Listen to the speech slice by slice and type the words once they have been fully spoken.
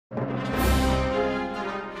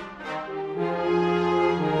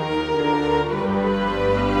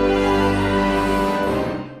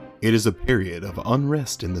It is a period of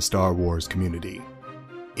unrest in the Star Wars community.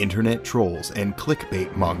 Internet trolls and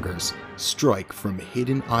clickbait mongers strike from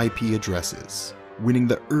hidden IP addresses, winning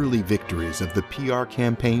the early victories of the PR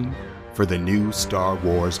campaign for the new Star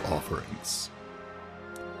Wars offerings.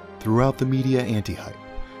 Throughout the media anti-hype,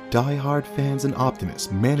 die-hard fans and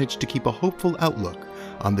optimists managed to keep a hopeful outlook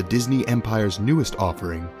on the Disney Empire's newest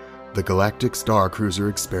offering, the Galactic Star Cruiser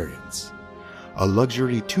Experience. A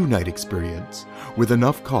luxury 2-night experience with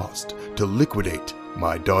enough cost to liquidate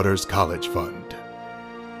my daughter's college fund.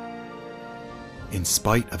 In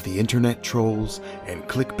spite of the internet trolls and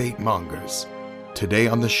clickbait mongers, today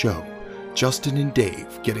on the show, Justin and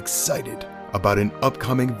Dave get excited about an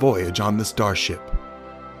upcoming voyage on the Starship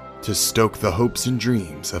to stoke the hopes and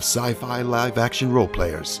dreams of sci-fi live-action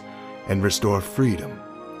roleplayers and restore freedom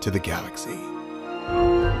to the galaxy.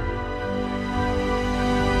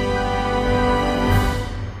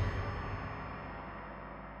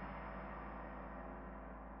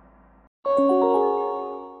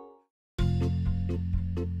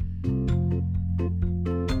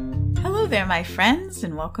 Hello there, my friends,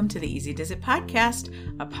 and welcome to the Easy Does It podcast,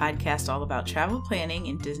 a podcast all about travel planning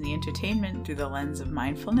and Disney entertainment through the lens of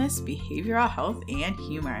mindfulness, behavioral health, and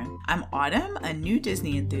humor. I'm Autumn, a new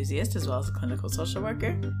Disney enthusiast as well as a clinical social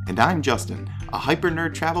worker. And I'm Justin, a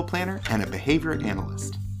hyper-nerd travel planner and a behavior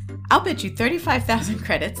analyst. I'll bet you 35,000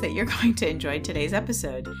 credits that you're going to enjoy today's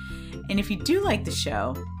episode. And if you do like the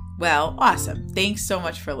show, well, awesome. Thanks so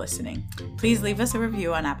much for listening. Please leave us a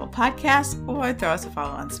review on Apple Podcasts or throw us a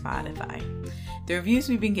follow on Spotify. The reviews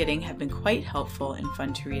we've been getting have been quite helpful and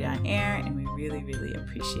fun to read on air, and we really, really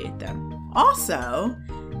appreciate them. Also,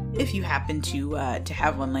 if you happen to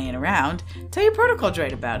have one laying around, tell your protocol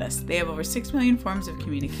droid about us. They have over 6 million forms of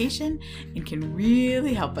communication and can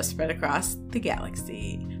really help us spread across the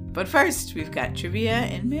galaxy. But first, we've got trivia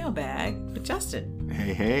and mailbag with Justin.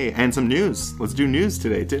 Hey, and some news. Let's do news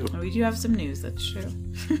today, too. We do have some news, that's true.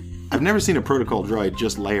 I've never seen a protocol droid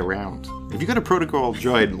just lay around. If you got a protocol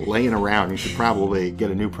droid laying around, you should probably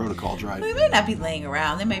get a new protocol droid. Well, they might not be laying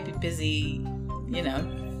around. They might be busy,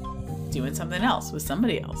 doing something else with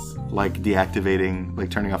somebody else. Like deactivating, like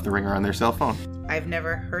turning off the ringer on their cell phone. I've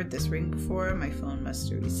never heard this ring before. My phone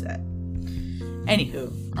must have reset.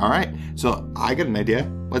 Anywho. All right, so I got an idea.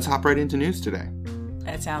 Let's hop right into news today.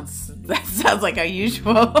 That sounds like our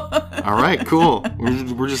usual. All right, cool.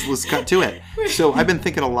 Let's cut to it. So I've been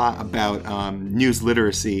thinking a lot about news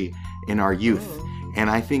literacy in our youth. Ooh. And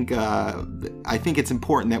I think it's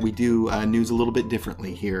important that we do news a little bit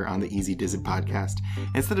differently here on the Easy Does It podcast.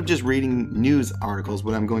 Instead of just reading news articles,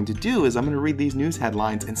 what I'm going to do is I'm going to read these news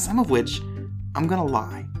headlines, and some of which I'm going to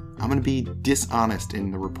lie. I'm going to be dishonest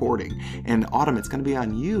in the reporting. And Autumn, it's going to be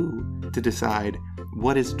on you to decide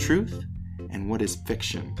what is truth and what is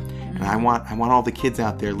fiction. And I want all the kids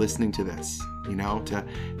out there listening to this,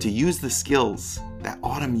 to use the skills that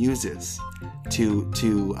Autumn uses to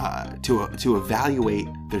evaluate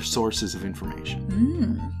their sources of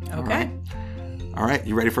information. Okay. All right.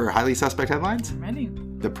 You ready for highly suspect headlines? I'm ready.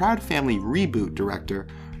 The Proud Family reboot director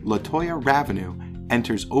LaToya Raveneux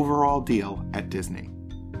enters overall deal at Disney.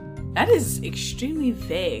 That is extremely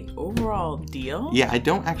vague. Overall deal? Yeah, I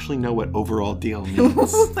don't actually know what overall deal means.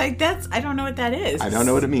 I don't know what that is. I don't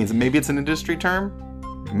know what it means. Maybe it's an industry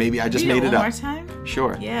term. Maybe I just made it up. One more time?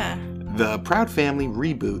 Sure. Yeah. The Proud Family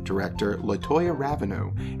reboot director LaToya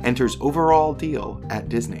Raveneux enters overall deal at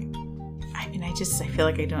Disney. I feel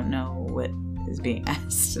like I don't know what is being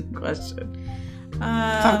asked in the question. It's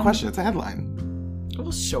not a question, it's a headline.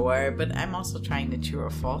 Well, sure, but I'm also trying to true or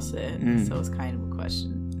false it, so it's kind of a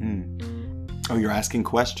question. Oh, you're asking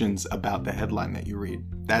questions about the headline that you read.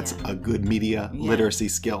 That's a good media literacy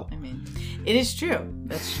skill. I mean, it is true.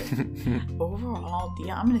 That's true. Overall,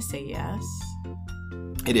 I'm going to say yes.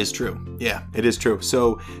 It is true. Yeah, it is true.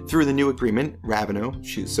 So through the new agreement, Raveneux,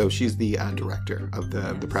 she's the director of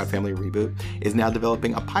the Proud Family reboot, is now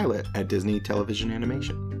developing a pilot at Disney Television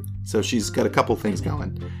Animation. So she's got a couple things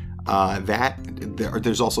going.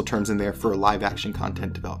 There's also terms in there for live action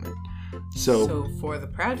content development. So for the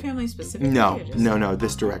Proud Family specifically? No,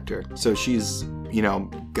 this director. So she's,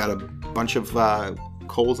 got a bunch of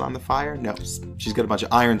coals on the fire. No, she's got a bunch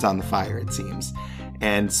of irons on the fire, it seems.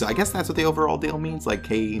 And so I guess that's what the overall deal means. Like,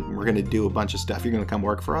 hey, we're going to do a bunch of stuff. You're going to come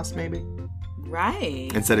work for us, maybe? Right.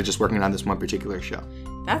 Instead of just working on this one particular show.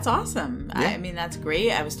 That's awesome. Yeah. I mean, that's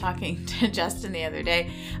great. I was talking to Justin the other day.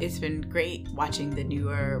 It's been great watching the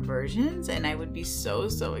newer versions, and I would be so,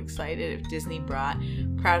 so excited if Disney brought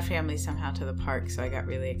Proud Family somehow to the park. So I got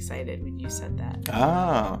really excited when you said that.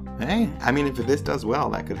 Oh, hey. I mean, if this does well,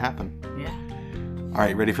 that could happen. Yeah. All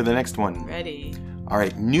right, ready for the next one? Ready. All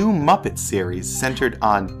right, new Muppet series centered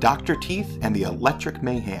on Dr. Teeth and the Electric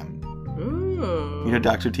Mayhem. Ooh. You know who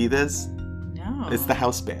Dr. Teeth is? No. It's the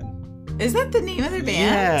house band. Is that the name of their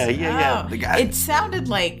band? Yeah. Oh. The guy. It sounded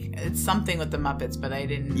like it's something with the Muppets, but I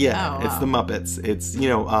didn't. Yeah, it's the Muppets. It's,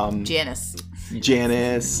 Janice.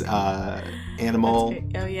 Janice, Animal.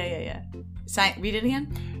 Oh, yeah. Read it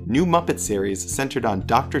again. New Muppet series centered on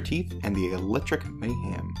Dr. Teeth and the Electric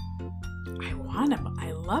Mayhem.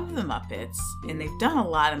 I love the Muppets, and they've done a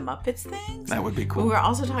lot of Muppets things. That would be cool. But we're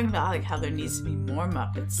also talking about like how there needs to be more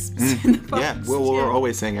Muppets. In the Muppets. Yeah, well, we're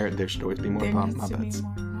always saying there should always be more there Muppets. needs to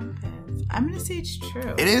be more Muppets. I'm going to say it's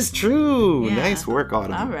true. It is true. Yeah. Nice work,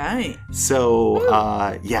 Autumn. All right. So,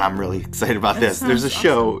 I'm really excited about That this. There's a sounds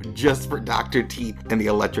show just for Dr. Teeth and the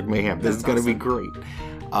Electric Mayhem. This is going to be great.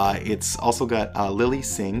 It's also got Lily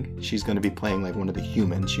Singh. She's going to be playing like one of the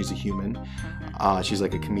humans. She's a human. She's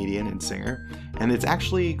like a comedian and singer. And it's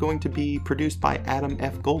actually going to be produced by Adam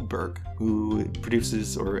F. Goldberg, who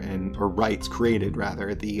produces created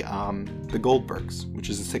the Goldbergs, which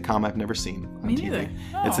is a sitcom I've never seen on Me TV. neither.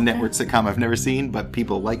 It's a network sitcom I've never seen, but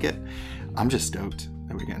people like it. I'm just stoked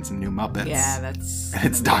that we're getting some new Muppets. Yeah, that's... And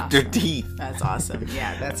it's Dr. awesome. Teeth. That's awesome.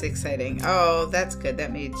 Yeah, that's exciting. Oh, that's good.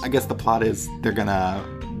 That made... I guess the plot is they're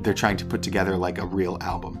trying to put together like a real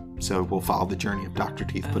album. So we'll follow the journey of Dr.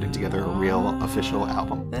 Teeth putting together a real official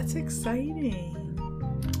album. That's exciting.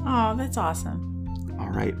 Oh, that's awesome. All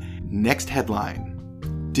right. Next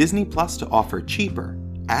headline. Disney Plus to offer cheaper,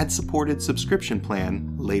 ad-supported subscription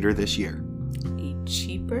plan later this year. A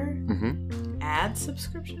cheaper ad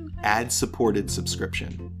subscription? Ad-supported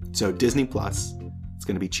subscription. So Disney Plus, it's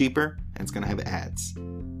going to be cheaper and it's going to have ads.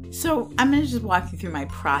 So I'm going to just walk you through my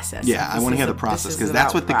process. Yeah, I want to hear the process because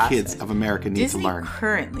that's what the kids of America need Disney to learn.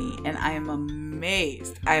 Currently, and I am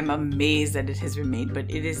amazed that it has been made,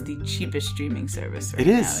 but it is the cheapest streaming service right It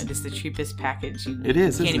is. now. It is the cheapest package. It is, You can't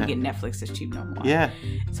isn't even it? get Netflix as cheap no more. Yeah.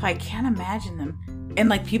 So I can't imagine them. And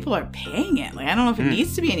like people are paying it. Like I don't know if it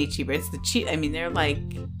needs to be any cheaper. It's the cheap. I mean, they're like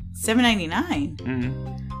 $7.99.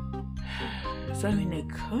 Mm-hmm. So I mean, they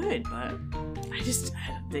could, but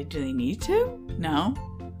do they need to? No.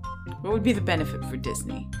 What would be the benefit for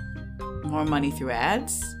Disney? More money through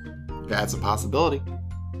ads? That's a possibility.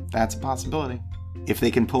 If they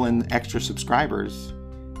can pull in extra subscribers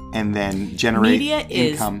and then generate Media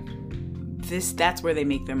income. That's where they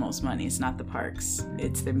make their most money. It's not the parks.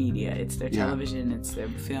 It's their media. It's their television. It's their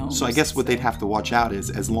films. So I guess what they'd have to watch out is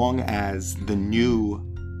as long as the new,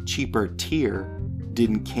 cheaper tier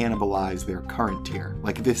didn't cannibalize their current tier.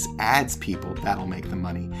 Like if this adds people, that'll make the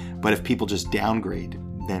money. But if people just downgrade,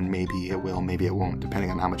 then maybe it will, maybe it won't,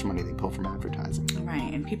 depending on how much money they pull from advertising.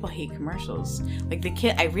 Right, and people hate commercials. Like the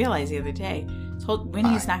kid, I realized the other day,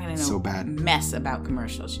 Winnie's not going to mess about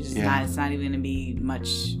commercials. She's just not. It's not even going to be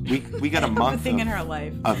much. We got a month thing in her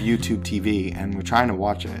life of YouTube TV, and we're trying to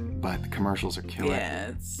watch it, but the commercials are killer.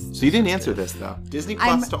 Yeah. So you didn't answer this though. Disney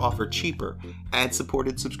Plus to offer cheaper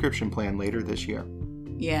ad-supported subscription plan later this year.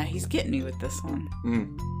 Yeah, he's getting me with this one.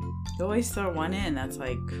 You always throw one in that's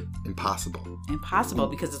like impossible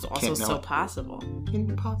because it's also so possible.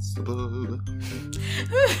 Impossible.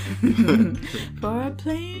 For a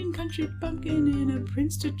plain country bumpkin and a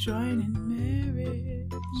prince to join in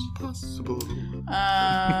marriage. Impossible.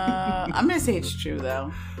 I'm gonna say it's true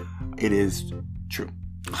though. It is true.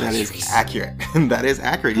 That is accurate. That is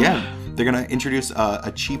accurate. Yeah, they're gonna introduce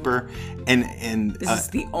a cheaper and this is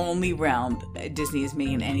the only round Disney is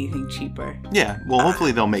making anything cheaper. Yeah, well,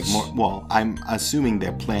 hopefully they'll make more. Well, I'm assuming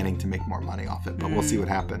they're planning to make more money off it, but we'll see what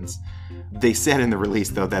happens. They said in the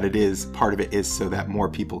release though that part of it is so that more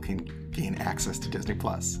people can gain access to Disney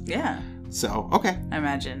Plus. Yeah. So okay. I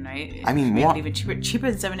imagine, right? I mean, more even cheaper than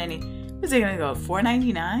 $7.90. Is it gonna go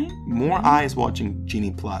 $4.99? More eyes watching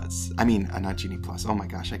Genie Plus. I mean, not Genie Plus. Oh my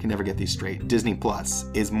gosh, I can never get these straight. Disney Plus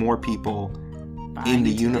is more people in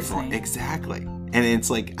the uniform. Disney. Exactly. And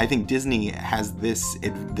it's like I think Disney has this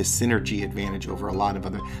synergy advantage over a lot of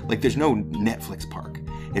other. Like, there's no Netflix park.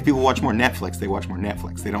 If people watch more Netflix, they watch more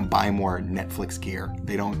Netflix. They don't buy more Netflix gear.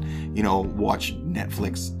 They don't, watch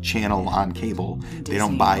Netflix channel on cable. Disney they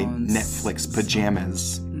don't buy Netflix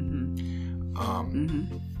pajamas.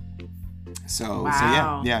 So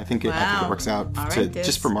yeah, I think it works out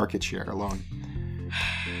just for market share alone.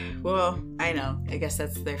 Well, I know. I guess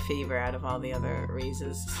that's their favor out of all the other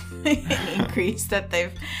raises increase that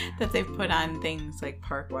they've put on things like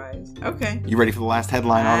park-wise. Okay. You ready for the last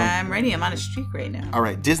headline, Autumn? I'm ready. I'm on a streak right now. All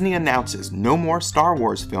right. Disney announces no more Star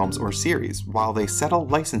Wars films or series while they settle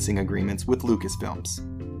licensing agreements with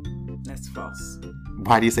Lucasfilms. That's false.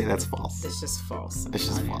 Why do you say that's false? It's just false. It's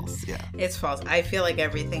just false. Yeah. It's false. I feel like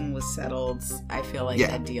everything was settled. I feel like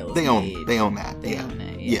that deal is They own that. They own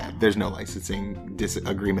it. Yeah. There's no licensing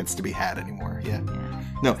disagreements to be had anymore. Yeah.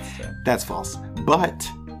 No, true. that's false. But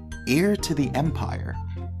Heir to the Empire.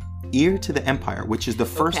 Heir to the Empire, which is the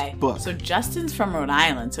first book. So Justin's from Rhode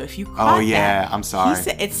Island. So if you caught I'm sorry.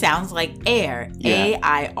 It sounds like air. Yeah.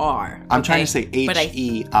 A-I-R. I'm trying to say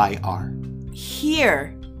H-E-I-R.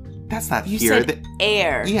 Here. That's not You here. said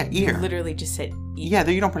air. Yeah, ear. You literally just said Yeah,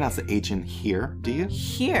 you don't pronounce the H in here, do you?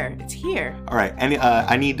 Here. It's here. All right, and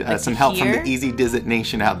I need some help from the Easy Dizzit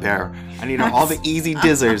Nation out there. I need all the Easy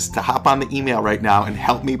Dizzers to hop on the email right now and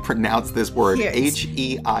help me pronounce this word,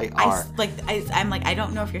 H-E-I-R. I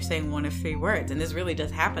don't know if you're saying one of three words, and this really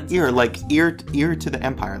does happen. Ear, like ear to the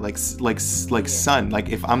empire, like sun, like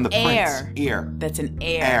if I'm the prince. Ear. That's an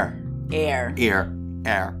air. Air.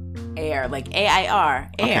 Air, like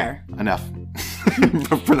A-I-R. Air. Okay, enough.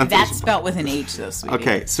 That's spelled with an H, though, sweetie.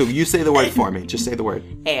 Okay, so you say the word for me. Just say the word.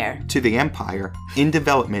 Air. To the Empire, in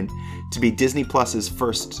development to be Disney Plus's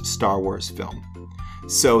first Star Wars film.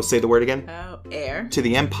 So say the word again. Oh, Air. To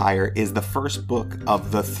the Empire is the first book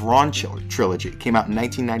of the Thrawn trilogy. It came out in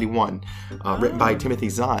 1991, written by Timothy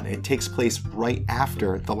Zahn. It takes place right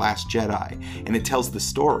after The Last Jedi, and it tells the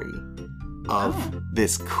story of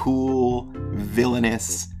this cool,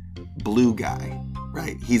 villainous blue guy,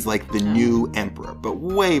 right? He's like the new emperor, but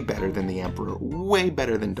way better than the emperor, way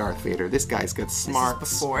better than Darth Vader. This guy's got smarts.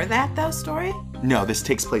 This is before that, though, story? No, this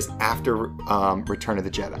takes place after Return of the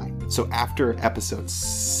Jedi. So after episode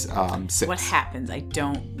 6. What happens? I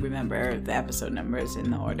don't remember the episode numbers in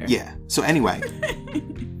the order. Yeah. So anyway,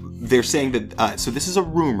 they're saying that. So this is a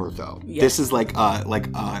rumor, though. Yes. This is like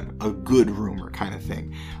a good rumor kind of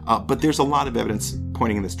thing. But there's a lot of evidence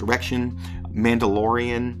pointing in this direction.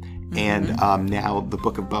 Mandalorian and now the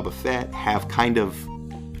Book of Boba Fett have kind of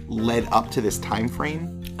led up to this time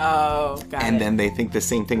frame. Oh, got it. And then they think the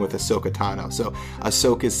same thing with Ahsoka Tano. So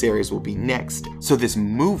Ahsoka's series will be next. So this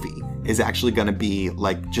movie is actually going to be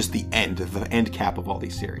like just the end cap of all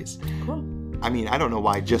these series. Cool. I mean, I don't know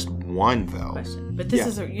why just one, though. Question. But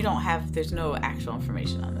this there's no actual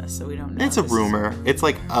information on this, so we don't know. It's a rumor. It's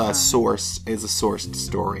like a source, is a sourced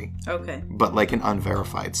story. Okay. But like an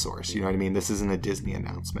unverified source, you know what I mean? This isn't a Disney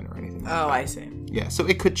announcement or anything like that. I see. Yeah, so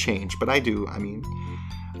it could change, but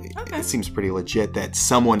it seems pretty legit that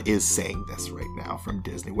someone is saying this right now from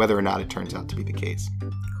Disney, whether or not it turns out to be the case.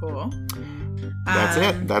 Cool. That's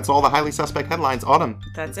it. That's all the highly suspect headlines. Autumn.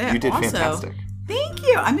 That's it. You did also, fantastic. Thank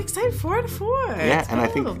you. I'm excited. 4 out of 4. Yeah, and I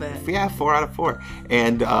think 4 out of 4.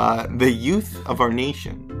 And the youth of our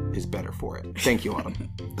nation is better for it. Thank you, Autumn.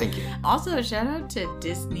 Thank you. Also, a shout out to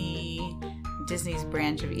Disney's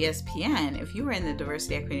branch of ESPN. If you were in the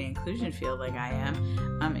diversity, equity, and inclusion field like I am,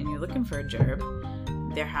 and you're looking for a job,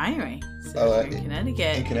 they're hiring. So if you're in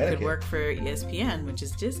Connecticut, you could work for ESPN, which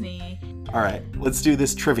is Disney. All right, let's do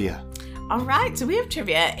this trivia. All right, so we have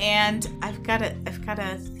trivia, and I've got a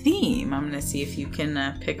theme. I'm gonna see if you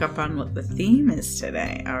can pick up on what the theme is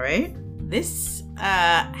today. All right, this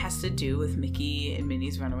has to do with Mickey and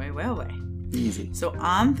Minnie's Runaway Railway. Easy. So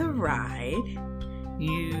on the ride,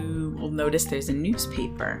 you will notice there's a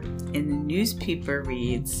newspaper, and the newspaper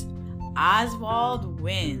reads, "Oswald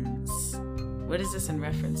wins." What is this in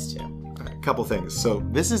reference to? A couple things. So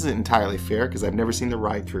this isn't entirely fair because I've never seen the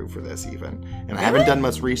ride through for this even, and I haven't done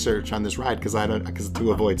much research on this ride because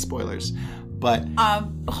to avoid spoilers. But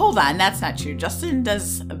hold on, that's not true. Justin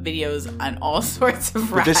does videos on all sorts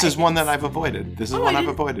of rides. But this is one that I've avoided. I've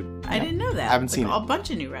avoided. I didn't know that. I haven't seen a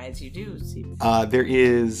bunch of new rides you do see.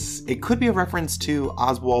 It could be a reference to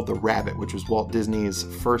Oswald the Rabbit, which was Walt Disney's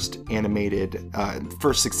first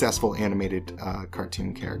successful animated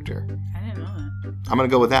cartoon character. I didn't know that. I'm going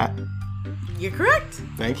to go with that. You're correct.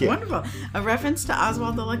 Thank you. Wonderful. A reference to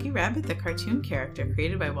Oswald the Lucky Rabbit, the cartoon character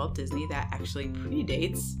created by Walt Disney that actually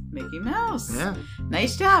predates Mickey Mouse. Yeah.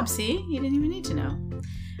 Nice job. See? You didn't even need to know.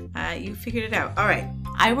 You figured it out. All right.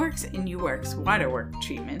 Iwerks and Uwerks waterwork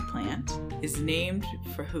treatment plant is named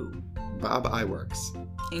for who? Bob Iwerks.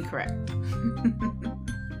 Incorrect.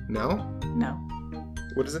 No? No.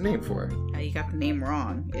 What is it named for? You got the name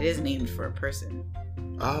wrong. It is named for a person.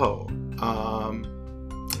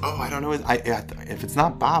 I don't know. If it's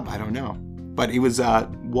not Bob, I don't know. But it was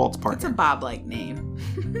Walt's partner. It's a Bob-like name.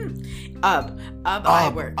 Ub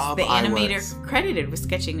Iwerks. The animator credited with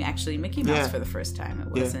sketching actually Mickey Mouse for the first time.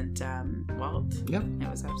 It wasn't Walt. Yep. It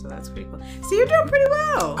was Ub, so that's pretty cool. So you're doing pretty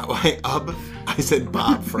well. Ub? I said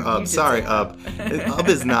Bob for Ub. Sorry, Ub. Ub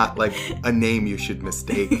is not like a name you should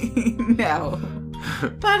mistake. No.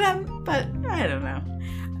 But I don't know.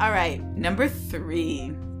 All right, number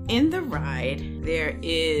 3. in the ride, there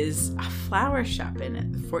is a flower shop in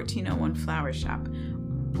it, the 1401 Flower Shop.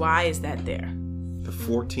 Why is that there? The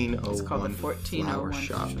 1401 It's called the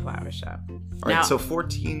 1401 Flower Shop. All right, so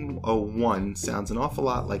 1401 sounds an awful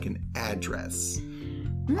lot like an address.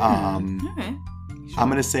 Okay. I'm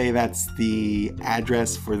going to say that's the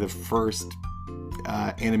address for the first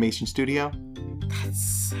animation studio.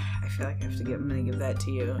 I feel like I'm going to give that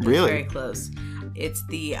to you. Really? It's very close. It's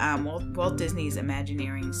the Walt Disney's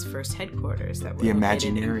Imagineering's first headquarters that were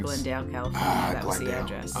located in Glendale, California. That was the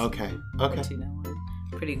address. Okay. 1401.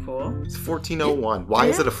 Pretty cool. It's 1401. Why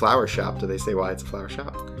is it a flower shop? Do they say why it's a flower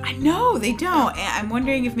shop? I know, they don't. And I'm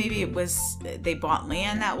wondering if maybe it was they bought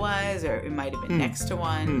land that was, or it might have been next to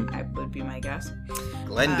one. That would be my guess.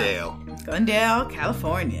 Glendale. Glendale,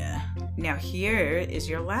 California. Now here is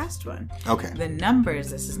your last one. Okay. The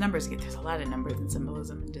numbers. This is numbers. There's a lot of numbers and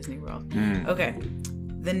symbolism in Disney World. Okay.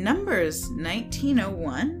 The numbers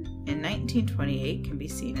 1901 and 1928 can be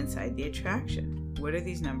seen inside the attraction. What are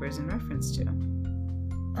these numbers in reference to?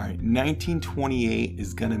 All right. 1928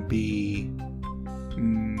 is going to be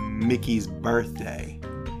Mickey's birthday.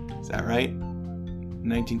 Is that right?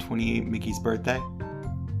 1928, Mickey's birthday?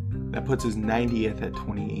 That puts his 90th at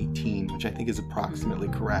 2018, which I think is approximately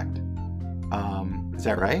correct. Is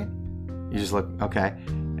that right? You just look, okay.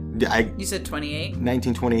 You said 28?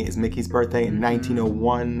 1928 is Mickey's birthday, and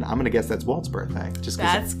 1901, I'm going to guess that's Walt's birthday.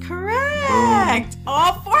 That's correct.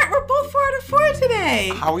 All four. We're both 4 out of 4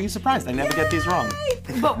 today. How are you surprised? I never get these wrong.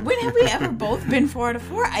 But when have we ever both been 4 out of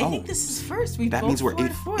 4? I think this is first. That means we're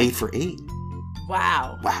 8 for 8.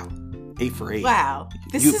 Wow. 8 for 8. Wow.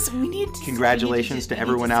 We need to. Congratulations to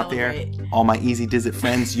everyone out there. All my Easy Dizzit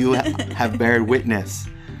friends, you have beared witness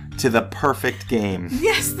to the perfect game.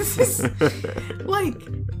 Yes, this is like,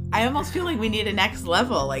 I almost feel like we need a next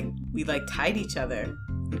level. Like, we tied each other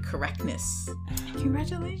in correctness.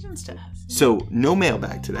 Congratulations to us. So, no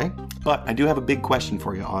mailbag today, but I do have a big question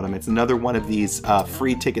for you, Autumn. It's another one of these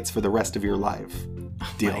free tickets for the rest of your life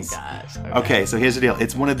deals. Oh my gosh. Okay, so here's the deal.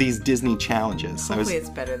 It's one of these Disney challenges. Hopefully it's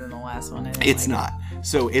better than the last one. It's not.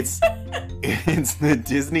 So it's the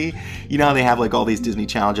Disney, you know how they have all these Disney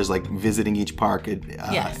challenges, like visiting each park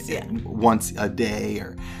once a day,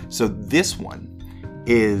 so this one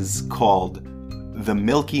is called the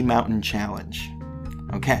Milky Mountain Challenge.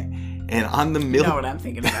 Okay, and on the You know what I'm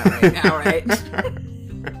thinking about right now, right?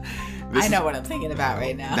 I know what I'm thinking about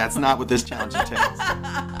right now. That's not what this challenge entails.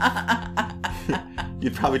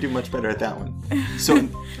 You'd probably do much better at that one. So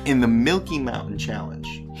in the Milky Mountain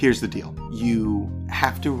Challenge, here's the deal. You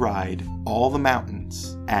have to ride all the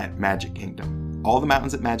mountains at Magic Kingdom. All the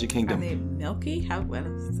mountains at Magic Kingdom. Are they milky? What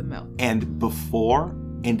is the milk? And before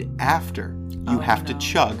and after, you have to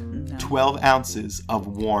chug 12 ounces of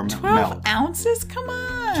warm milk. 12 ounces? Come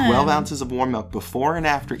on. 12 ounces of warm milk before and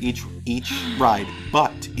after each ride.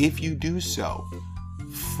 But if you do so,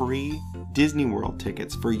 free Disney World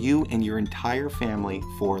tickets for you and your entire family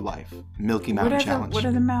for life. Milky Mountain Challenge. What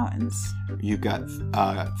are the mountains? You've got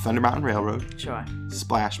Thunder Mountain Railroad. Sure.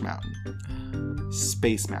 Splash Mountain.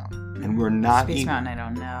 Space Mountain. And we're not Space Mountain, I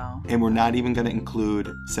don't know. And we're not even going to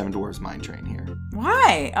include Seven Dwarfs Mine Train here.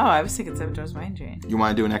 Why? Oh, I was thinking Seven Dwarfs Mine Train. You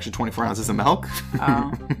want to do an extra 24 ounces of milk?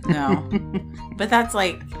 Oh, no. But that's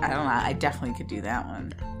I don't know. I definitely could do that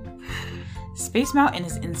one. Space Mountain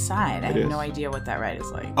is inside. I have no idea what that ride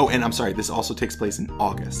is like. Oh, and I'm sorry. This also takes place in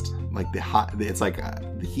August. It's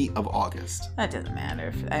the heat of August. That doesn't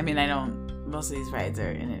matter. Most of these rides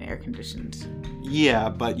are in an air-conditioned. Yeah,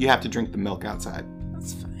 but you have to drink the milk outside.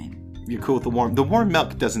 That's fine. You're cool with the warm. The warm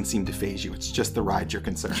milk doesn't seem to faze you. It's just the ride you're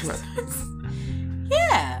concerned with.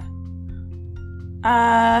 Yeah.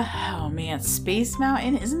 Oh man, Space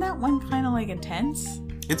Mountain. Isn't that one kind of intense?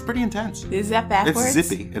 It's pretty intense. Is that backwards? It's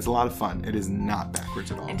zippy. It's a lot of fun. It is not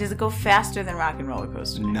backwards at all. And does it go faster than Rock and Roller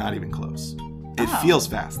Coaster? Not even close. It feels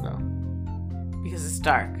fast though. Because it's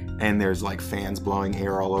dark. And there's fans blowing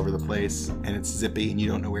air all over the place, and it's zippy, and you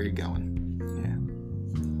don't know where you're going. Yeah.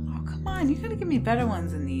 Oh come on, you gotta give me better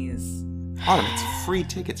ones than these. Autumn, it's free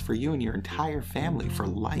tickets for you and your entire family for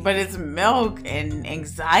life. But it's milk and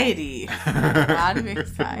anxiety. A lot of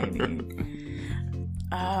anxiety.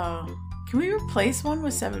 Oh. Can we replace one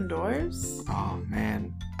with Seven Dwarfs? Oh,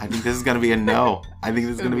 man. I think this is going to be a no. I think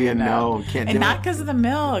this is going to be a no. Can't do it. And not because of the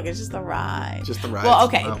milk. It's just the ride. Just the ride. Well,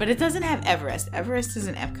 okay. But it doesn't have Everest. Everest is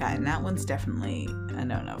in Epcot, and that one's definitely a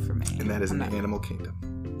no-no for me. And that is in the Animal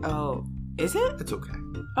Kingdom. Oh. Is it? It's okay.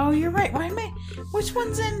 Oh, you're right. Which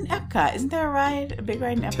one's in Epcot? Isn't there a big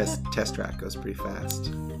ride in Epcot? Test Track goes pretty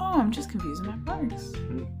fast. Oh, I'm just confusing my parks.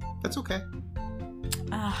 That's okay.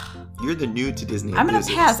 You're the new to Disney. I'm gonna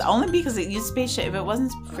enthusiast. pass only because it used Spaceship. If it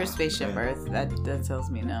wasn't for Spaceship Earth, that tells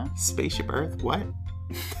me no. Spaceship Earth? What?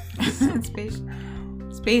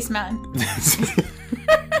 Space Mountain.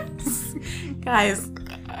 Guys,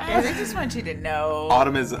 I just want you to know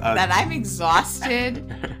Autumn is that I'm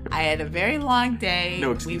exhausted. I had a very long day.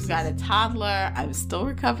 No excuses. We've got a toddler. I'm still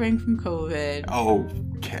recovering from COVID.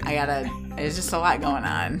 Okay. There's just a lot going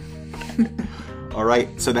on. All right.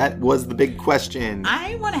 So that was the big question.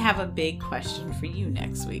 I want to have a big question for you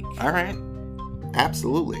next week. All right.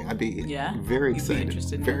 Absolutely. I'd be very excited.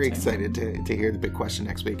 Interested in very that too. excited to hear the big question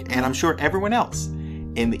next week. And I'm sure everyone else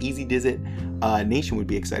in the Easy Dizzit Nation would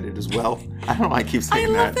be excited as well. I don't know why I keep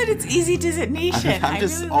saying that. I love that it's Easy Dizzit Nation. I'm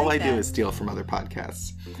just, really all like I do that. is steal from other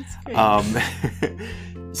podcasts. That's great.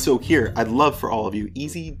 So here, I'd love for all of you,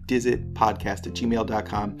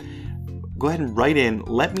 easydizzitpodcast@gmail.com. Go ahead and write in.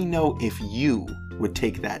 Let me know if you would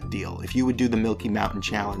take that deal, if you would do the Milky Mountain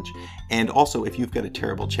Challenge, and also if you've got a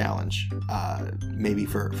terrible challenge, maybe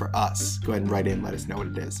for us. Go ahead and write in. Let us know what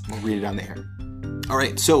it is. We'll read it on the air. All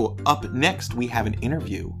right, so up next, we have an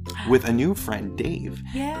interview with a new friend, Dave.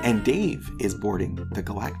 Yeah. And Dave is boarding the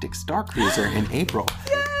Galactic Star Cruiser in April.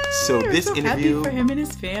 So I'm this so interview... happy for him and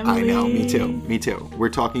his family. I know, me too. We're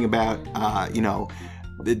talking about,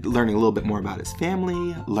 learning a little bit more about his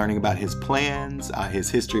family, learning about his plans, his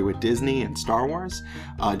history with Disney and Star Wars.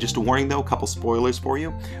 Just a warning though, a couple spoilers for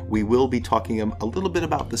you. We will be talking a little bit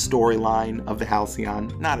about the storyline of the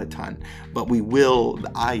Halcyon, not a ton, but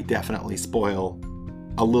I definitely spoil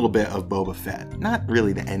a little bit of Boba Fett. Not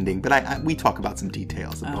really the ending, but we talk about some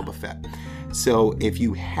details of Boba Fett. So if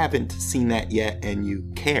you haven't seen that yet and you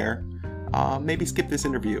care, maybe skip this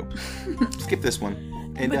interview. Skip this one.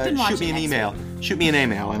 And shoot me an email. Shoot me an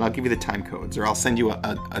email and I'll give you the time codes, or I'll send you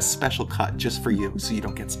a special cut just for you so you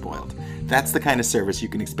don't get spoiled. That's the kind of service you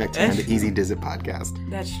can expect here on the Easy Dizzit podcast.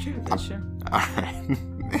 That's true. That's true. All right.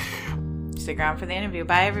 Stick around for the interview.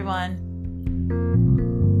 Bye, everyone.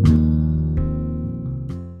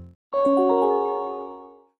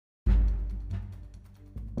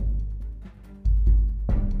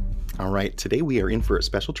 All right, today we are in for a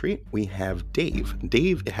special treat. We have Dave.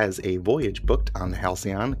 Dave has a voyage booked on the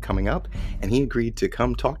Halcyon coming up, and he agreed to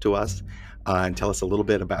come talk to us and tell us a little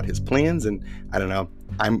bit about his plans. And I don't know,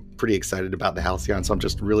 I'm pretty excited about the Halcyon, so I'm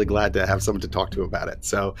just really glad to have someone to talk to about it.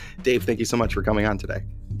 So, Dave, thank you so much for coming on today.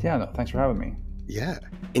 Yeah, no, thanks for having me. Yeah.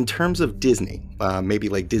 In terms of Disney, maybe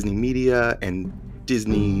like Disney Media and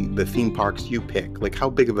Disney, the theme parks you pick, like how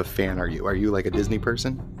big of a fan are you? Are you like a Disney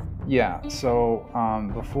person? Yeah, so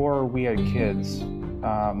before we had kids,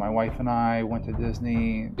 my wife and I went to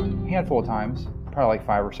Disney a handful of times, probably like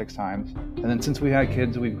 5 or 6 times. And then since we had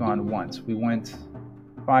kids, we've gone once. We went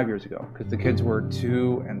 5 years ago because the kids were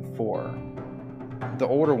 2 and 4. The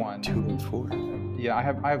older one... 2 and 4? Yeah, I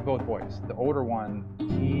have both boys. The older one,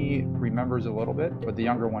 he remembers a little bit, but the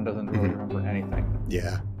younger one doesn't really remember anything.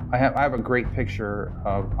 Yeah. I have a great picture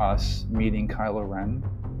of us meeting Kylo Ren.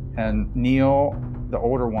 And Neil, the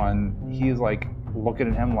older one, he's like looking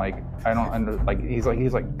at him like he's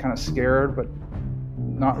like kind of scared but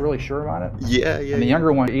not really sure about it. Yeah. And the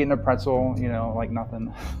younger one eating a pretzel, like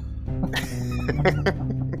nothing.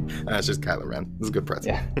 That's just Kylo Ren. This is a good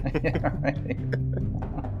pretzel. Yeah. Right.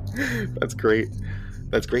 That's great.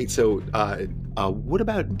 So, what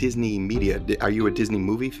about Disney Media? Are you a Disney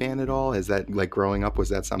movie fan at all? Is that like growing up? Was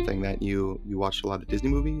that something that you watched a lot of Disney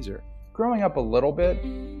movies or? Growing up a little bit,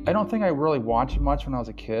 I don't think I really watched much when I was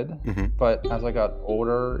a kid, but as I got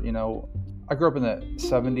older, I grew up in the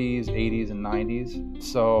 70s, 80s, and 90s.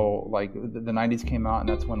 So like the 90s came out, and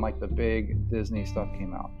that's when like the big Disney stuff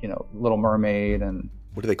came out, Little Mermaid and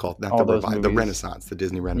what do they call it? Not all the those revival, the Renaissance, the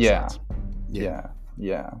Disney Renaissance. Yeah.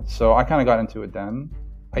 So I kind of got into it then.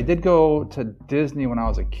 I did go to Disney when I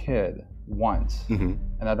was a kid once, and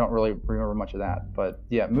I don't really remember much of that. But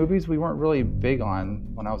yeah, movies we weren't really big on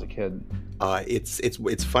when I was a kid.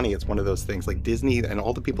 It's funny. It's one of those things like Disney and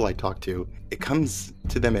all the people I talk to, it comes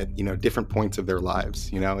to them at different points of their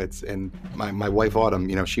lives. And my wife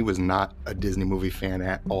Autumn, she was not a Disney movie fan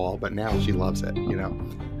at all, but now she loves it.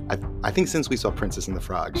 I think since we saw Princess and the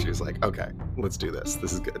Frog, she was like, okay, let's do this.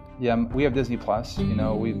 This is good. Yeah, we have Disney Plus.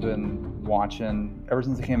 We've been watching ever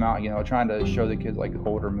since it came out. Trying to show the kids like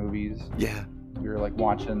older movies. Yeah. We were like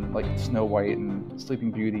watching like Snow White and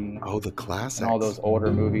Sleeping Beauty. Oh, the classics. And all those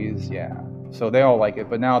older movies. Yeah. So they all like it,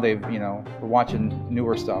 but now they've we're watching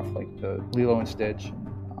newer stuff like the Lilo and Stitch.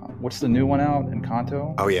 What's the new one out?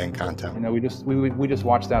 Encanto? Oh yeah, Encanto. We just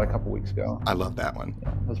watched that a couple weeks ago. I love that one.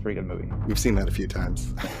 Yeah, that was a pretty good movie. We've seen that a few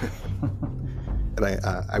times. And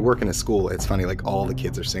I work in a school. It's funny, like all the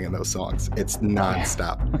kids are singing those songs. It's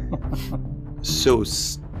nonstop. So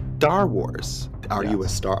Star Wars. Are Yes. you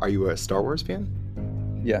a Star Wars fan?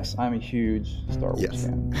 Yes, I'm a huge Star Wars Yes.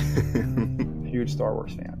 fan. Huge Star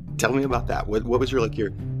Wars fan. Tell me about that. What was your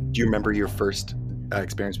do you remember your first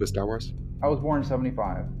experience with Star Wars? I was born in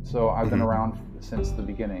 75, so I've been Mhm. around since the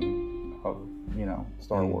beginning of,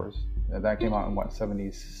 Star Mhm. Wars. That came out in what,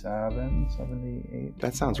 77, 78?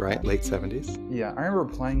 That sounds right. Late 70s. Yeah, I remember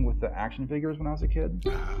playing with the action figures when I was a kid,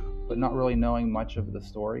 but not really knowing much of the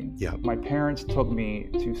story. Yeah. My parents took me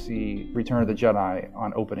to see Return of the Jedi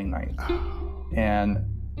on opening night, and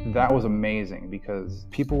that was amazing because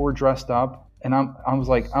people were dressed up. And I was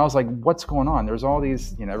like, what's going on? There's all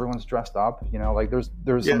these, everyone's dressed up, like there's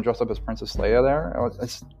Yeah. someone dressed up as Princess Leia there.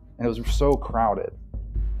 And it was so crowded.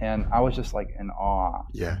 And I was just like in awe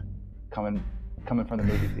Yeah. coming from the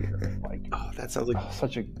movie theater. Like, Oh, that sounds like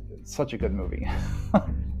such a good movie.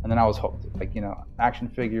 And then I was hooked, like, action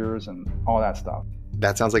figures and all that stuff.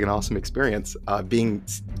 that sounds like an awesome experience. Being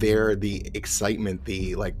there, the excitement,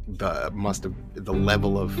 the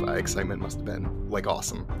level of excitement must have been like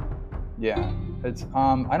awesome. Yeah, it's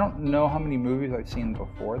I don't know how many movies I've seen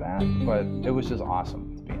before that, but it was just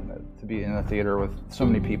awesome to be in the theater with so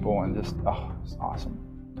many people and just it's awesome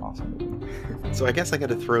movie. So I guess I got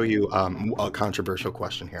to throw you a controversial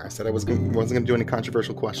question here. I said I wasn't going to do any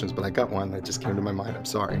controversial questions, but I got one that just came to my mind. I'm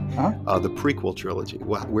sorry. Uh-huh. The prequel trilogy.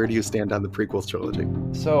 Where do you stand on the prequel trilogy?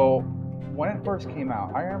 So when it first came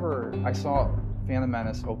out, I remember I saw Phantom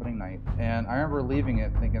Menace opening night, and I remember leaving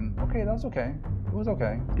it thinking, okay, that was okay. It was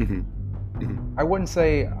okay. Mm-hmm. I wouldn't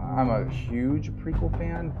say I'm a huge prequel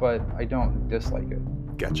fan, but I don't dislike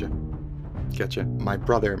it. Gotcha. My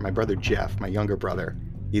brother Jeff, my younger brother,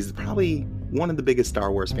 he's probably one of the biggest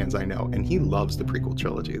Star Wars fans I know, and he loves the prequel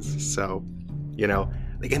trilogies. So,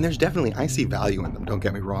 and there's definitely, I see value in them, don't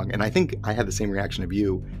get me wrong. And I think I had the same reaction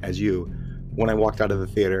as you when I walked out of the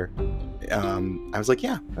theater. I was like,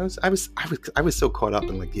 yeah, I was so caught up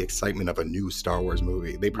in like the excitement of a new Star Wars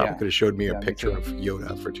movie. They probably could have showed me a me picture too. of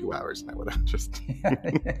Yoda for 2 hours, and I would have just.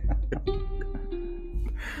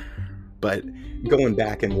 But going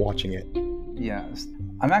back and watching it, Yes,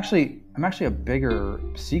 I'm actually a bigger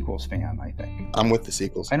sequels fan. I think. I'm with the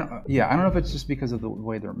sequels. I don't know if it's just because of the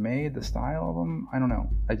way they're made, the style of them. I don't know.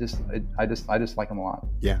 I just like them a lot.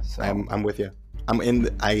 Yeah, So- I'm with you.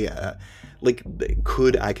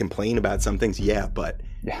 Could I complain about some things? Yeah, but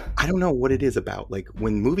Yeah. I don't know what it is about. Like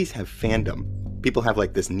when movies have fandom, people have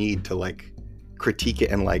like this need to like critique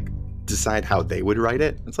it and like decide how they would write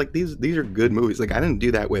it. It's like these are good movies. Like I didn't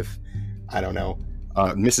do that with, I don't know,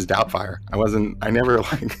 Mrs. Doubtfire. I never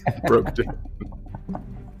like broke it.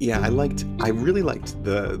 Yeah, I really liked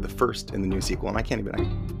the first and the new sequel, and I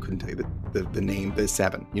couldn't tell you the name, the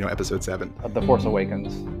 7, episode 7. The Force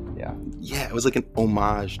Awakens. Yeah. Yeah, it was like an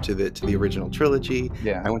homage to the original trilogy.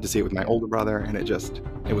 Yeah. I went to see it with my older brother, and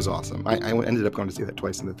it was awesome. I ended up going to see that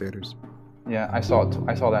twice in the theaters. Yeah, I saw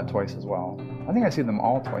that twice as well. I think I see them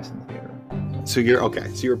all twice in the theater. So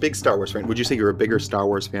you're a big Star Wars fan. Would you say you're a bigger Star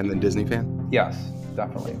Wars fan than Disney fan? Yes,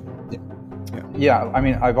 definitely. Yeah. Yeah, I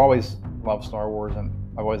mean, I've always loved Star Wars and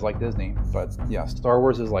I've always liked Disney, but yeah, Star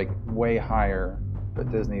Wars is like way higher,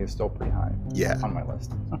 but Disney is still pretty high Yeah. on my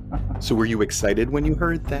list. So were you excited when you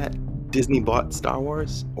heard that Disney bought Star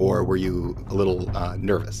Wars, or were you a little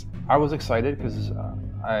nervous? I was excited because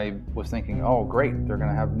I was thinking, oh, great, they're going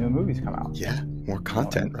to have new movies come out. Yeah, more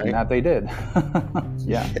content, right? And that they did.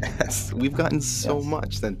 Yeah. Yes, we've gotten so Yes.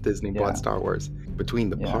 much since Disney Yeah. bought Star Wars. Between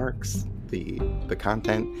the Yeah. parks, the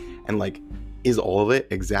content, and like, is all of it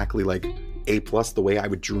exactly like A+ the way I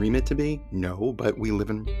would dream it to be? No, but we live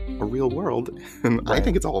in a real world, and I Right,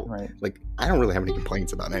 think it's all right. like, I don't really have any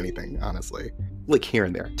complaints about anything, honestly. Like here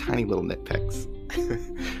and there, tiny little nitpicks.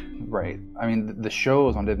 Right. I mean, the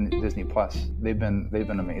shows on Disney Plus, they've been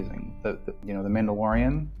amazing. The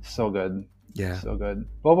Mandalorian, so good. Yeah. So good.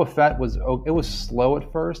 Boba Fett was slow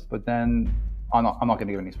at first, but then I'm not going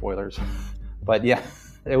to give any spoilers. But yeah,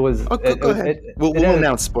 it was. Oh, go ahead. We'll ended-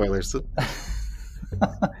 announce spoilers.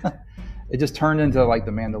 It just turned into like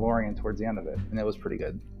the Mandalorian towards the end of it, and it was pretty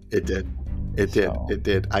good. It did. So, It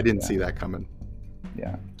did. I didn't yeah. see that coming.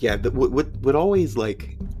 Yeah. Yeah, what always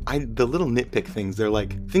like the little nitpick things, they're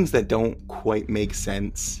like things that don't quite make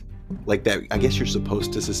sense. Like that, I guess you're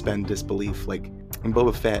supposed to suspend disbelief. Like when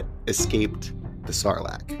Boba Fett escaped the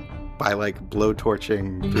Sarlacc by like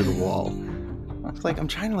blowtorching through the wall. It's like I'm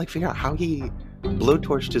trying to like figure out how he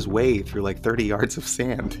blowtorched his way through like 30 yards of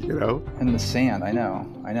sand, you know? And the sand, I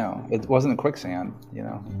know. It wasn't a quicksand,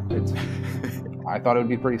 It's. I thought it would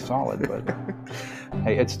be pretty solid, but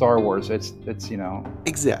hey, it's Star Wars. It's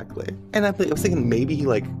Exactly. And I was thinking maybe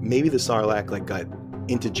the Sarlacc like got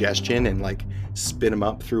indigestion and like spit them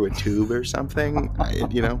up through a tube or something.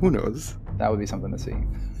 Who knows? That would be something to see.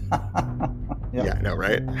 Yep. Yeah, I know,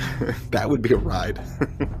 right? That would be a ride.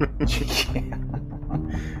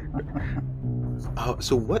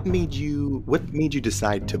 So what made you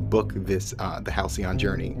decide to book this the Halcyon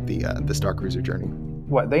journey, the Star Cruiser journey?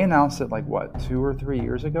 What, they announced it 2 or 3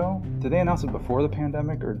 years ago? Did they announce it before the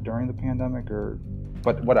pandemic or during the pandemic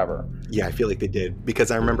but whatever? Yeah, I feel like they did,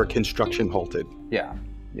 because I remember construction halted. Yeah.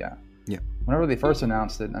 Yeah. Whenever they first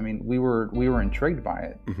announced it, I mean, we were intrigued by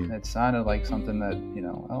it. Mm-hmm. It sounded like something that,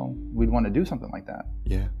 we'd want to do something like that.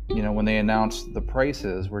 Yeah. When they announced the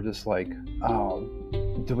prices, we're just like, oh,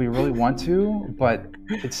 do we really want to? But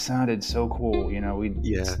it sounded so cool,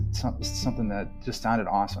 something that just sounded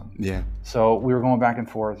awesome. Yeah. So we were going back and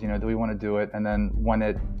forth, do we want to do it? And then when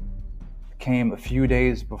it came a few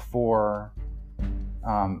days before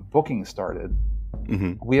booking started,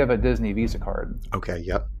 mm-hmm. we have a Disney Visa card. Okay,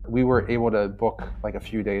 yep. We were able to book a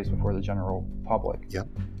few days before the general public. Yep.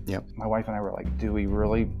 My wife and I were like,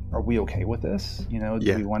 are we okay with this? Do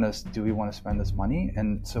we want to spend this money?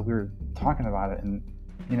 And so we were talking about it, and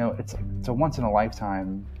it's a once in a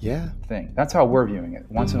lifetime thing. That's how we're viewing it.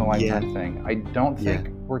 Once in a lifetime thing. I don't think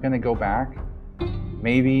we're going to go back.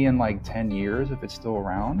 Maybe in 10 years if it's still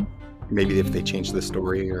around. Maybe if they change the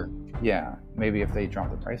story, or maybe if they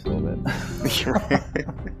drop the price a little bit.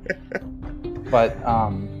 But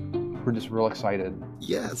we're just real excited.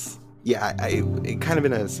 Yes. Yeah, I kind of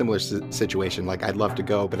in a similar situation. I'd love to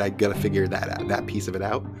go, but I got to figure that piece of it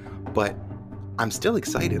out. But I'm still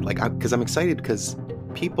excited, because I'm excited because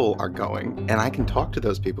people are going, and I can talk to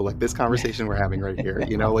those people, this conversation we're having right here.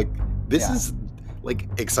 This is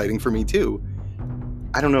exciting for me too.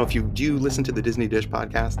 I don't know if do you listen to the Disney Dish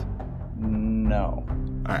podcast? No.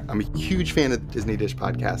 All right, I'm a huge fan of the Disney Dish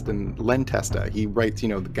podcast, and Len Testa, he writes,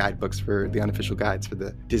 the guidebooks for the unofficial guides for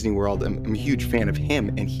the Disney World. I'm a huge fan of him,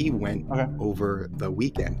 and he went over the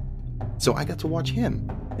weekend. So I got to watch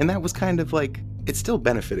him, and that was kind of it's still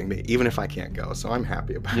benefiting me, even if I can't go, so I'm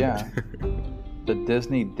happy about it. The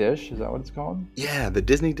Disney Dish, is that what it's called? Yeah, the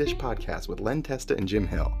Disney Dish podcast with Len Testa and Jim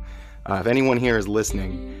Hill. If anyone here is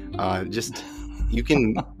listening, you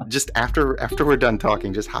can just after we're done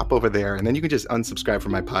talking, just hop over there, and then you can just unsubscribe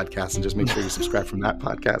from my podcast and just make sure you subscribe from that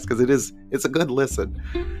podcast, because it's a good listen.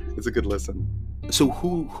 It's a good listen. So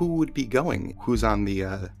who would be going? Who's on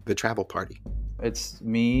the travel party? It's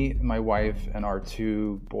me, my wife, and our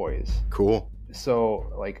 2 boys. Cool.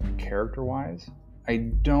 So character-wise, I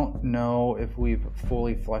don't know if we've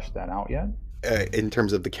fully fleshed that out yet. In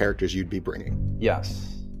terms of the characters you'd be bringing.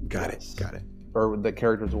 Yes. Got it. Or the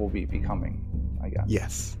characters will be becoming, I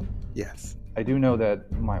guess. Yes. I do know that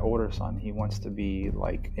my older son, he wants to be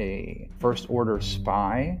a first order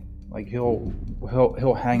spy. He'll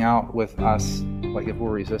hang out with us, if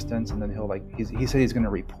we're resistance, and then he said he's going to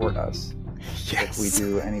report us if we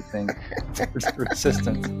do anything for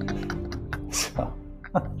resistance. So.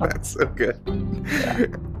 That's so good. Yeah.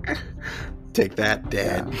 Take that,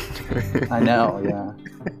 Dad. Yeah. I know. Yeah.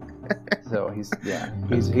 So he's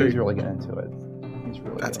really getting into it.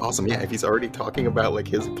 That's awesome. Yeah, if he's already talking about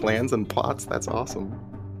his plans and plots, that's awesome.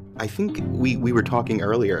 I think we were talking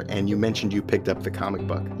earlier, and you mentioned you picked up the comic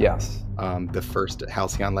book. Yes. The first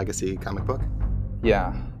Halcyon Legacy comic book.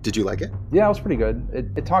 Yeah. Did you like it? Yeah, it was pretty good.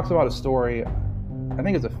 It talks about a story. I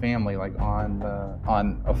think it's a family on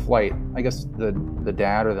a flight. I guess the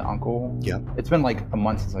dad or the uncle. Yeah. It's been a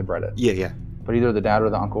month since I've read it. Yeah. But either the dad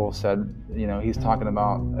or the uncle said, he's talking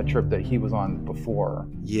about a trip that he was on before.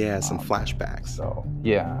 Yeah, some flashbacks. So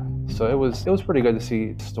it was pretty good to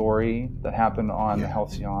see a story that happened on the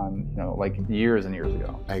Halcyon, years and years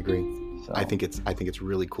ago. I agree. So. I think it's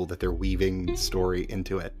really cool that they're weaving story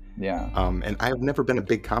into it. Yeah. And I've never been a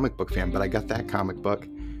big comic book fan, but I got that comic book,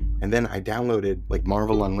 and then I downloaded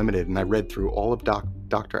Marvel Unlimited, and I read through all of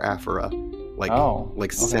Dr. Aphra.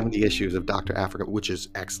 70 issues of Dr. Africa, which is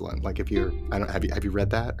excellent. Have you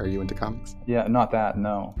read that? Are you into comics? Yeah, not that,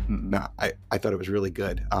 no. No, I thought it was really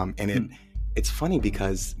good. And it's funny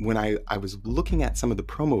because when I was looking at some of the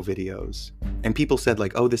promo videos, and people said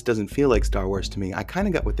oh, this doesn't feel like Star Wars to me, I kind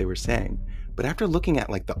of got what they were saying. But after looking at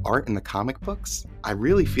the art in the comic books, I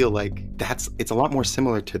really feel it's a lot more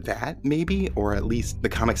similar to that, maybe, or at least the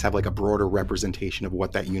comics have a broader representation of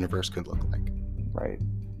what that universe could look like. Right.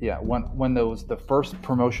 Yeah, when the first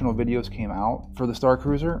promotional videos came out for the Star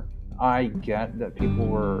Cruiser, I get that people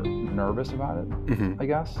were nervous about it, I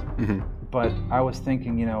guess. Mm-hmm. But I was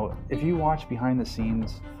thinking, if you watch behind the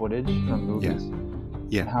scenes footage from movies,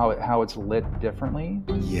 how it's lit differently,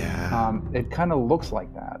 it kind of looks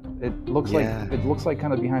like that. It looks like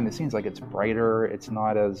kind of behind the scenes, it's brighter. It's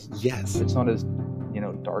not as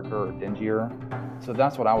darker or dingier. So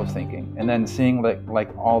that's what I was thinking. And then seeing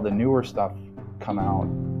like all the newer stuff come out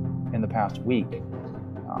in the past week,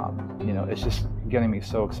 it's just getting me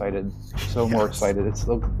so excited, more excited. It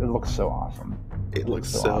looks so awesome. It looks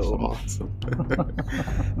so awesome.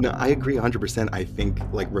 No, I agree 100%. I think,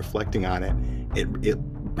 like, reflecting on it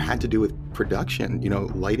had to do with production,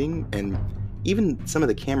 lighting, and even some of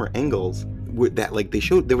the camera angles that, like, they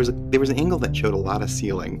showed. There was an angle that showed a lot of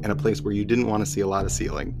ceiling in a place where you didn't want to see a lot of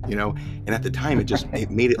ceiling, and at the time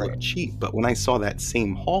it made it look cheap. But when I saw that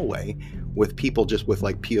same hallway with people just with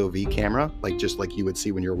like POV camera, like just like you would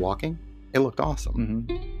see when you're walking, it looked awesome.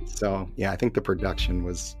 Mm-hmm. So yeah, I think the production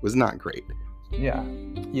was not great. Yeah.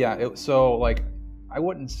 So like, I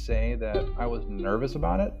wouldn't say that I was nervous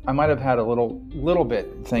about it. I might have had a little bit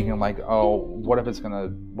thinking like, oh, what if it's gonna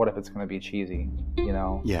be cheesy,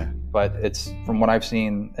 Yeah. But it's, from what I've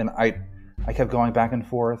seen, and I kept going back and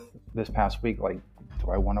forth this past week, like, do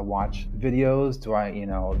I want to watch videos? Do I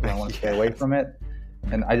want to stay away from it?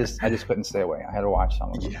 And I just couldn't stay away. I had to watch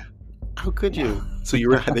some of them. Yeah. How could you? So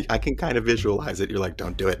I can kind of visualize it. You're like,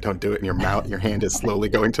 don't do it. And your hand is slowly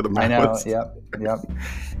going to the mouse. I know. Yep.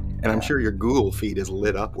 And I'm sure your Google feed is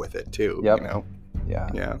lit up with it too. Yep. Yeah.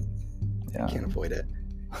 You can't avoid it.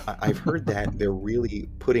 I've heard that they're really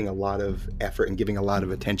putting a lot of effort and giving a lot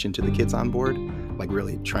of attention to the kids on board, like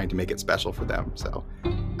really trying to make it special for them. So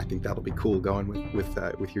I think that'll be cool going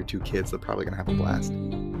with your two kids. They're probably gonna have a blast.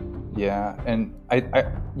 Yeah, and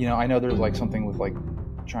I know there's like something with like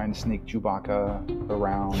trying to sneak Chewbacca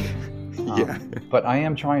around. Yeah. But I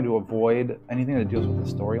am trying to avoid anything that deals with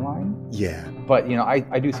the storyline. Yeah. But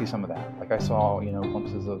I do see some of that. Like I saw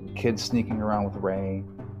glimpses of kids sneaking around with Rey.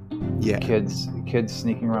 Yeah. Kids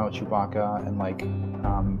sneaking around with Chewbacca, and like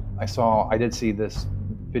I did see this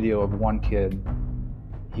video of one kid.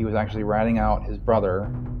 He was actually ratting out his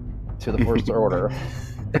brother to the First Order.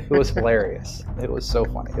 It was hilarious. It was so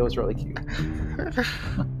funny. It was really cute.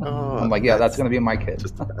 I'm like, yeah, that's gonna be my kid.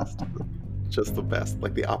 Just the best.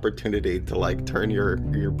 Like the opportunity to like turn your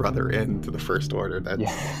brother into the First Order. That's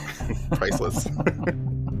priceless.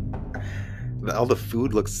 All the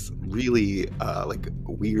food looks really like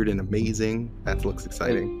weird and amazing. That looks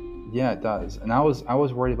exciting. Yeah, it does. And I was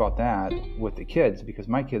worried about that with the kids because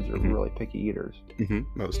my kids are really picky eaters. Mm-hmm.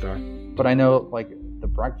 Most are. But I know, like, the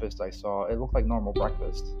breakfast I saw, it looked like normal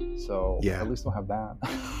breakfast. So yeah, at least they'll have that.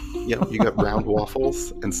 Yeah, you got round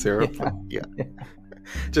waffles and syrup. Yeah.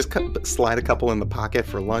 Just slide a couple in the pocket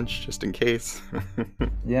for lunch, just in case.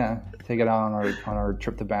 Yeah, take it out on our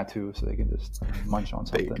trip to Batuu, so they can just munch on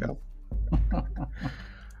something. There you go.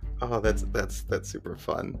 Oh, that's super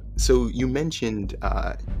fun. So you mentioned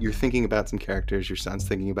you're thinking about some characters. Your son's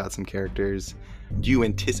thinking about some characters. Do you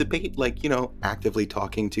anticipate, like, actively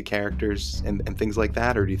talking to characters and things like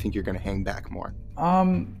that, or do you think you're going to hang back more?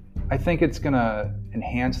 I think it's going to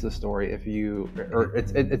enhance the story or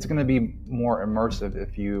it's going to be more immersive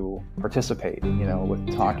if you participate,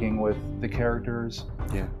 with talking with the characters.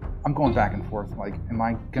 Yeah. I'm going back and forth. Like, am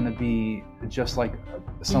I going to be just like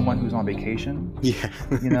someone who's on vacation? Yeah.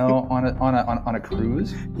 on a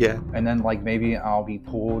cruise? Yeah. And then like maybe I'll be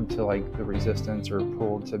pulled to like the Resistance or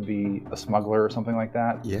pulled to be a smuggler or something like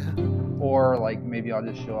that. Yeah. Or like maybe I'll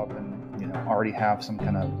just show up and already have some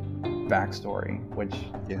kind of backstory, which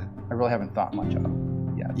I really haven't thought much of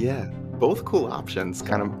yet. Yeah. Both cool options.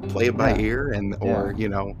 Kind of play it by ear or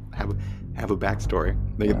have a backstory.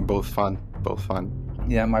 They're both fun. Both fun.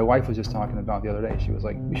 Yeah, my wife was just talking about the other day. She was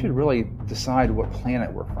like, "We should really decide what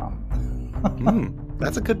planet we're from."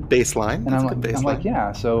 That's a good baseline. And I'm like,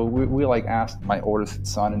 yeah. So we like asked my oldest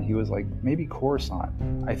son, and he was like, maybe Coruscant.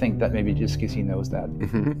 I think that maybe just because he knows that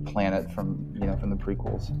planet from from the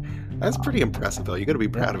prequels. That's pretty impressive, though. You got to be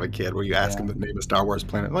proud of a kid where you ask him the name of Star Wars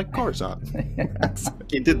planet, like Coruscant.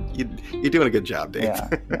 You're doing a good job, Dave. Yeah.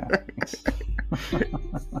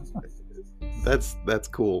 That's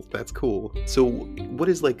cool. That's cool. So what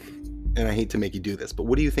is, like, and I hate to make you do this, but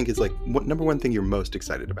what do you think is, like, what number one thing you're most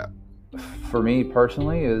excited about? For me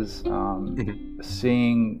personally is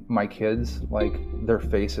seeing my kids, like, their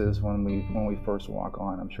faces when we first walk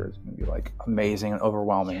on. I'm sure it's going to be like amazing and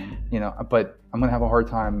overwhelming, but I'm going to have a hard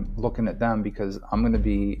time looking at them because I'm going to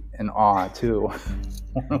be in awe too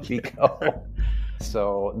when we go.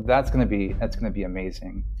 So that's going to be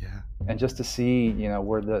amazing. Yeah. And just to see,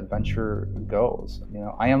 where the adventure goes.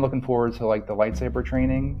 I am looking forward to like the lightsaber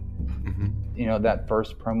training. That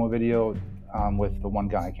first promo video with the one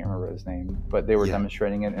guy, I can't remember his name, but they were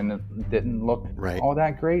demonstrating it and it didn't look all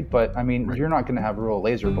that great. But I mean, you're not going to have a real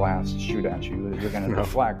laser blast shoot at you. You're going to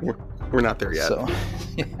deflect. We're not there yet. So,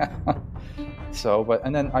 So,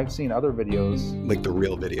 and then I've seen other videos. Like the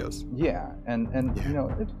real videos. Yeah, and you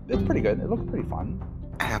know, it's pretty good. It looks pretty fun.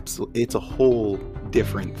 Absolutely. It's a whole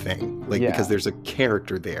different thing. Like, because there's a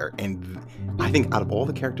character there. And I think out of all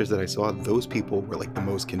the characters that I saw, those people were like the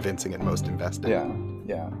most convincing and most invested.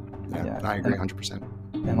 Yeah. I agree 100%.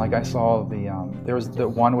 And like I saw there was the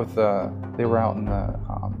one with they were out in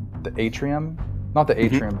the atrium. Not the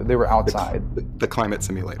atrium, but they were outside. The climate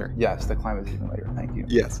simulator. Yes, the climate simulator. Thank you.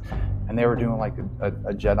 Yes. And they were doing like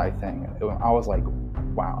a Jedi thing. I was like,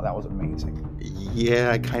 wow, that was amazing.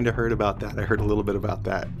 Yeah, I kind of heard about that. I heard a little bit about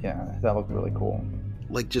that. Yeah, that looked really cool.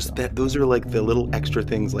 Like just that, those are like the little extra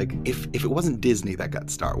things. Like if it wasn't Disney that got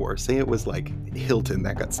Star Wars, say it was like Hilton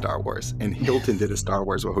that got Star Wars, and Hilton did a Star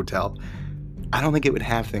Wars hotel, I don't think it would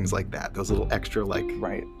have things like that. Those little extra like.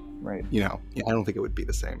 Right. You know, I don't think it would be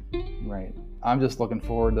the same. Right. I'm just looking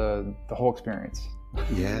forward to the whole experience.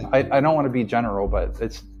 Yeah. I don't want to be general, but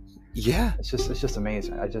it's just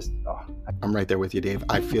amazing. I'm right there with you, Dave.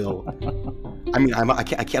 I feel. I mean, I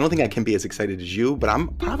don't think I can be as excited as you, but I'm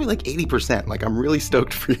probably like 80%. Like I'm really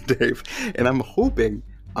stoked for you, Dave, and I'm hoping.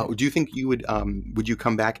 Do you think you would you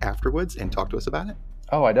come back afterwards and talk to us about it?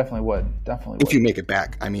 Oh, I definitely would. If you make it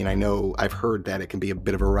back. I mean, I've heard that it can be a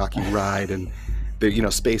bit of a rocky ride and.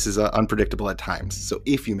 Space is unpredictable at times. So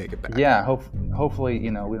if you make it back, hopefully,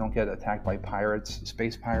 we don't get attacked by pirates,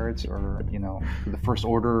 space pirates, or the First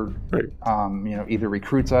Order, right. Either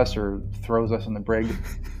recruits us or throws us in the brig.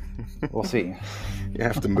 We'll see. You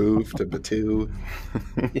have to move to Batuu,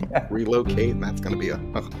 relocate, and that's going to be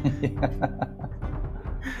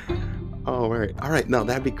Oh, all right. No,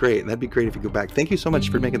 that'd be great. That'd be great if you go back. Thank you so much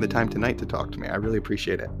for making the time tonight to talk to me. I really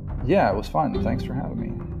appreciate it. Yeah, it was fun. Thanks for having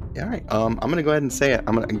me. All right. I'm going to go ahead and say it.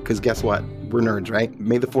 Because guess what? We're nerds, right?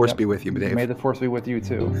 May the force be with you, Dave. May the force be with you,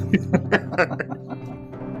 too.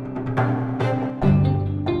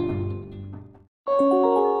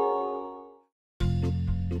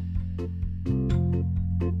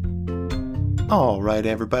 All right,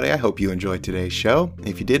 everybody. I hope you enjoyed today's show.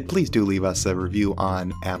 If you did, please do leave us a review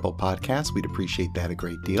on Apple Podcasts. We'd appreciate that a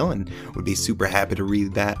great deal and would be super happy to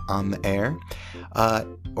read that on the air.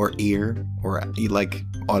 Or ear, or like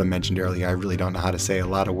Autumn mentioned earlier, I really don't know how to say a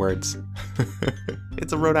lot of words.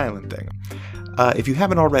 It's a Rhode Island thing. If you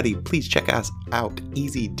haven't already, please check us out,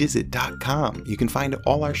 EasyDizit.com. You can find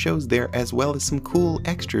all our shows there as well as some cool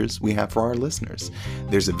extras we have for our listeners.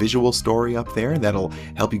 There's a visual story up there that'll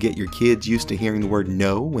help you get your kids used to hearing the word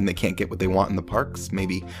no when they can't get what they want in the parks.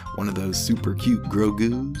 Maybe one of those super cute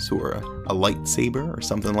Grogus or a lightsaber or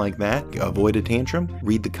something like that. Avoid a tantrum.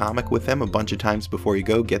 Read the comic with them a bunch of times before you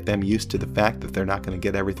go. Get them used to the fact that they're not going to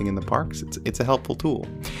get everything in the parks. It's a helpful tool.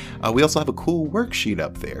 We also have a cool worksheet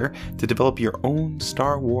up there to develop your own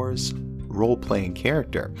Star Wars role-playing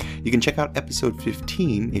character. You can check out episode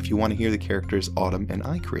 15 if you want to hear the characters Autumn and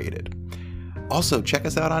I created. Also, check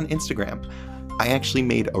us out on Instagram. I actually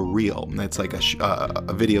made a reel. That's like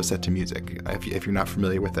a video set to music, if you're not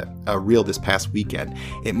familiar with it. A reel this past weekend.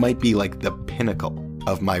 It might be like the pinnacle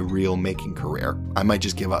of my reel making career. I might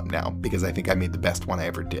just give up now because I think I made the best one I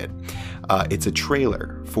ever did. It's a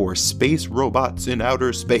trailer for Space Robots in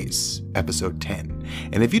Outer Space, episode 10.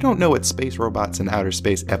 And if you don't know what Space Robots in Outer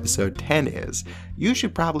Space episode 10 is, you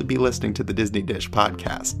should probably be listening to the Disney Dish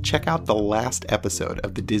podcast. Check out the last episode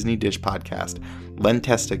of the Disney Dish podcast. Len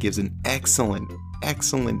Testa gives an excellent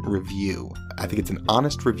review. I think it's an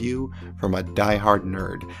honest review from a diehard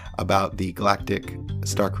nerd about the Galactic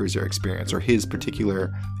Star Cruiser experience, or his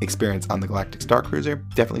particular experience on the Galactic Star Cruiser.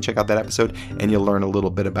 Definitely check out that episode and you'll learn a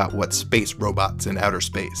little bit about what Space Robots in Outer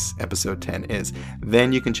Space episode 10 is.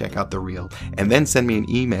 Then you can check out the reel and then send me an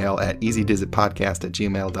email at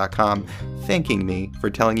easydizitpodcast@gmail.com thanking me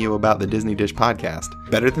for telling you about the Disney Dish podcast.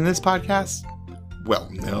 Better than this podcast? Well,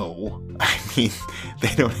 no. I mean,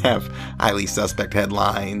 they don't have highly suspect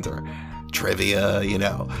headlines or trivia,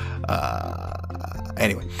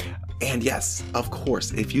 Anyway. And yes, of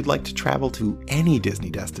course, if you'd like to travel to any Disney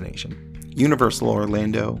destination, Universal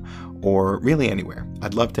Orlando, or really anywhere,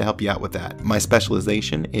 I'd love to help you out with that. My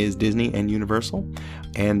specialization is Disney and Universal,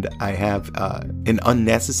 and I have an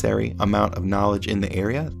unnecessary amount of knowledge in the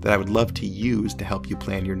area that I would love to use to help you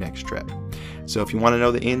plan your next trip. So if you want to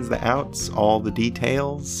know the ins, the outs, all the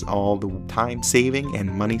details, all the time-saving and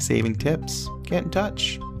money-saving tips, get in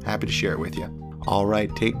touch. Happy to share it with you. All right,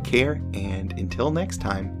 take care, and until next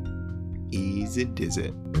time, Easy Diz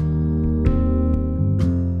It.